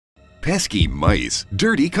Pesky mice,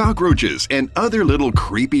 dirty cockroaches, and other little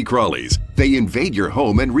creepy crawlies. They invade your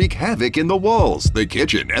home and wreak havoc in the walls, the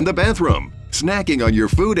kitchen, and the bathroom, snacking on your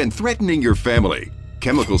food and threatening your family.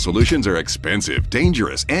 Chemical solutions are expensive,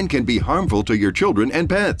 dangerous, and can be harmful to your children and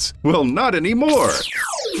pets. Well, not anymore!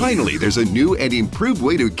 Finally, there's a new and improved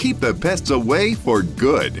way to keep the pests away for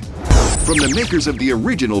good. From the makers of the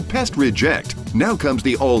original Pest Reject, now comes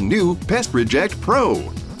the all-new Pest Reject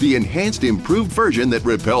Pro, the enhanced improved version that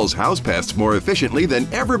repels house pests more efficiently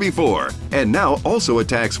than ever before, and now also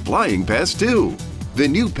attacks flying pests too. The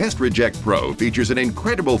new Pest Reject Pro features an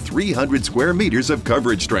incredible 300 square meters of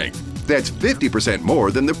coverage strength. That's 50% more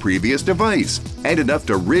than the previous device, and enough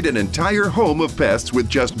to rid an entire home of pests with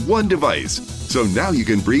just one device. So now you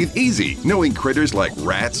can breathe easy, knowing critters like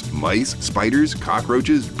rats, mice, spiders,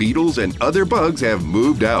 cockroaches, beetles, and other bugs have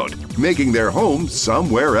moved out, making their home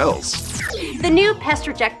somewhere else. The new Pest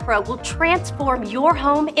Reject Pro will transform your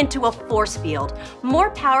home into a force field,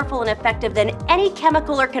 more powerful and effective than any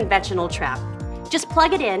chemical or conventional trap. Just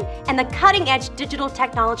plug it in, and the cutting-edge digital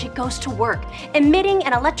technology goes to work, emitting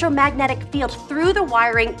an electromagnetic field through the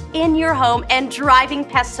wiring in your home and driving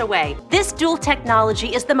pests away. This dual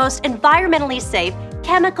technology is the most environmentally safe,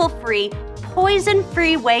 chemical-free,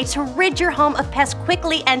 poison-free way to rid your home of pests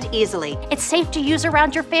quickly and easily. It's safe to use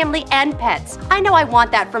around your family and pets. I know I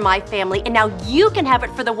want that for my family, and now you can have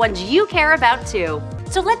it for the ones you care about too.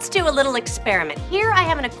 So let's do a little experiment. Here I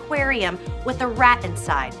have an aquarium with a rat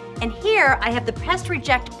inside. And here I have the Pest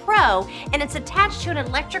Reject Pro, and it's attached to an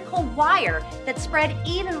electrical wire that's spread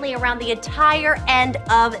evenly around the entire end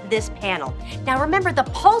of this panel. Now remember, the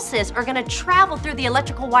pulses are gonna travel through the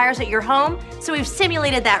electrical wires at your home, so we've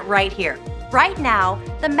simulated that right here. Right now,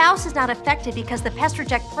 the mouse is not affected because the Pest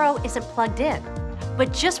Reject Pro isn't plugged in.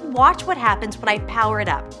 But just watch what happens when I power it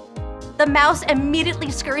up. The mouse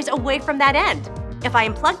immediately scurries away from that end. If I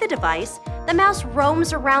unplug the device, the mouse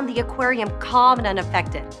roams around the aquarium calm and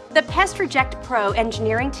unaffected. The Pest Reject Pro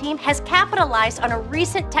engineering team has capitalized on a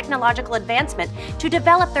recent technological advancement to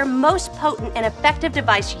develop their most potent and effective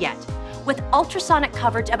device yet, with ultrasonic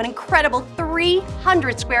coverage of an incredible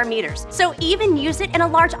 300 square meters. So even use it in a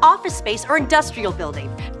large office space or industrial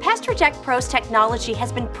building. Pest Reject Pro's technology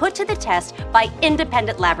has been put to the test by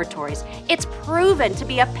independent laboratories. It's proven to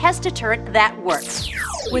be a pest deterrent that works.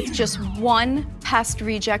 With just one Pest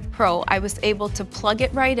Reject Pro, I was able to plug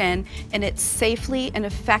it right in, and it safely and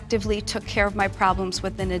effectively took care of my problems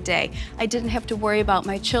within a day. I didn't have to worry about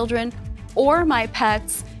my children or my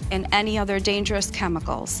pets and any other dangerous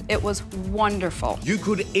chemicals. It was wonderful. You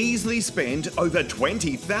could easily spend over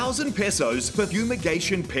 20,000 pesos for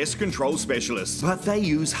fumigation pest control specialists, but they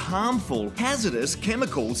use harmful, hazardous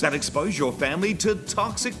chemicals that expose your family to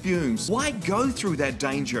toxic fumes. Why go through that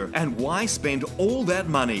danger, and why spend all that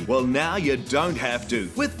money? Well, now you don't have to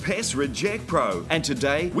with Pest Reject Pro. And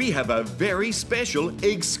today we have a very special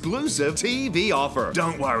exclusive TV offer.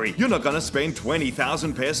 Don't worry, you're not gonna spend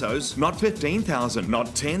 20,000 pesos, not 15,000,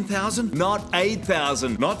 not 10,000, not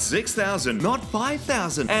 8,000, not 6,000, not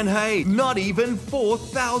 5,000, and hey, not even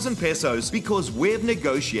 4,000 pesos, because we've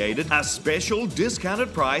negotiated a special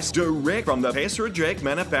discounted price direct from the Pest Reject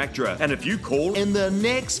manufacturer. And if you call in the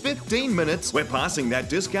next 15 minutes, we're passing that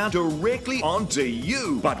discount directly on to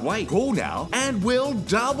you. But wait, call now and we'll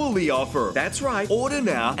double the offer. That's right, order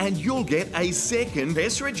now and you'll get a second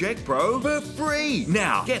Pest Reject Pro for free.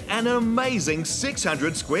 Now, get an amazing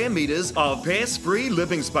 600 square meters of pest-free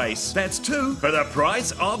living space. That's two for the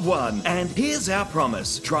price of one. And here's our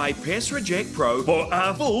promise. Try Pest Reject Pro for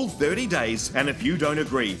a full 30 days. And if you don't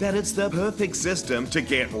agree that it's the perfect system to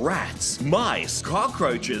get rats, mice,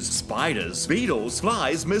 cockroaches, spiders, beetles,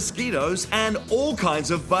 flies, mosquitoes, and all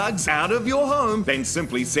kinds of bugs out of your home, then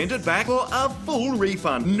simply send it back for a full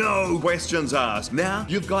refund. No questions asked. Now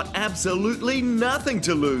you've got absolutely nothing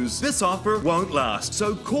to lose. This offer won't last.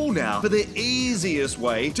 So call now for the easiest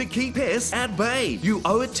way to keep pests at bay. You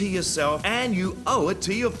owe it to yourself and you owe it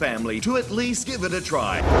to your family to at least give it a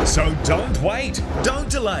try. So don't wait, don't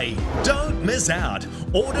delay, don't miss out.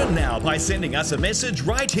 Order now by sending us a message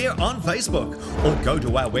right here on Facebook, or go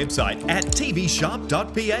to our website at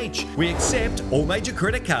tvshop.ph. We accept all major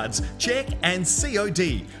credit cards, check and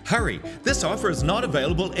COD. Hurry, this offer is not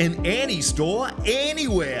available in any store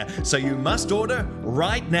anywhere, so you must order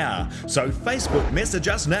right now. So Facebook message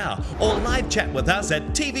us now or live chat with us at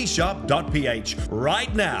tvshop.ph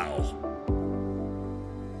right now.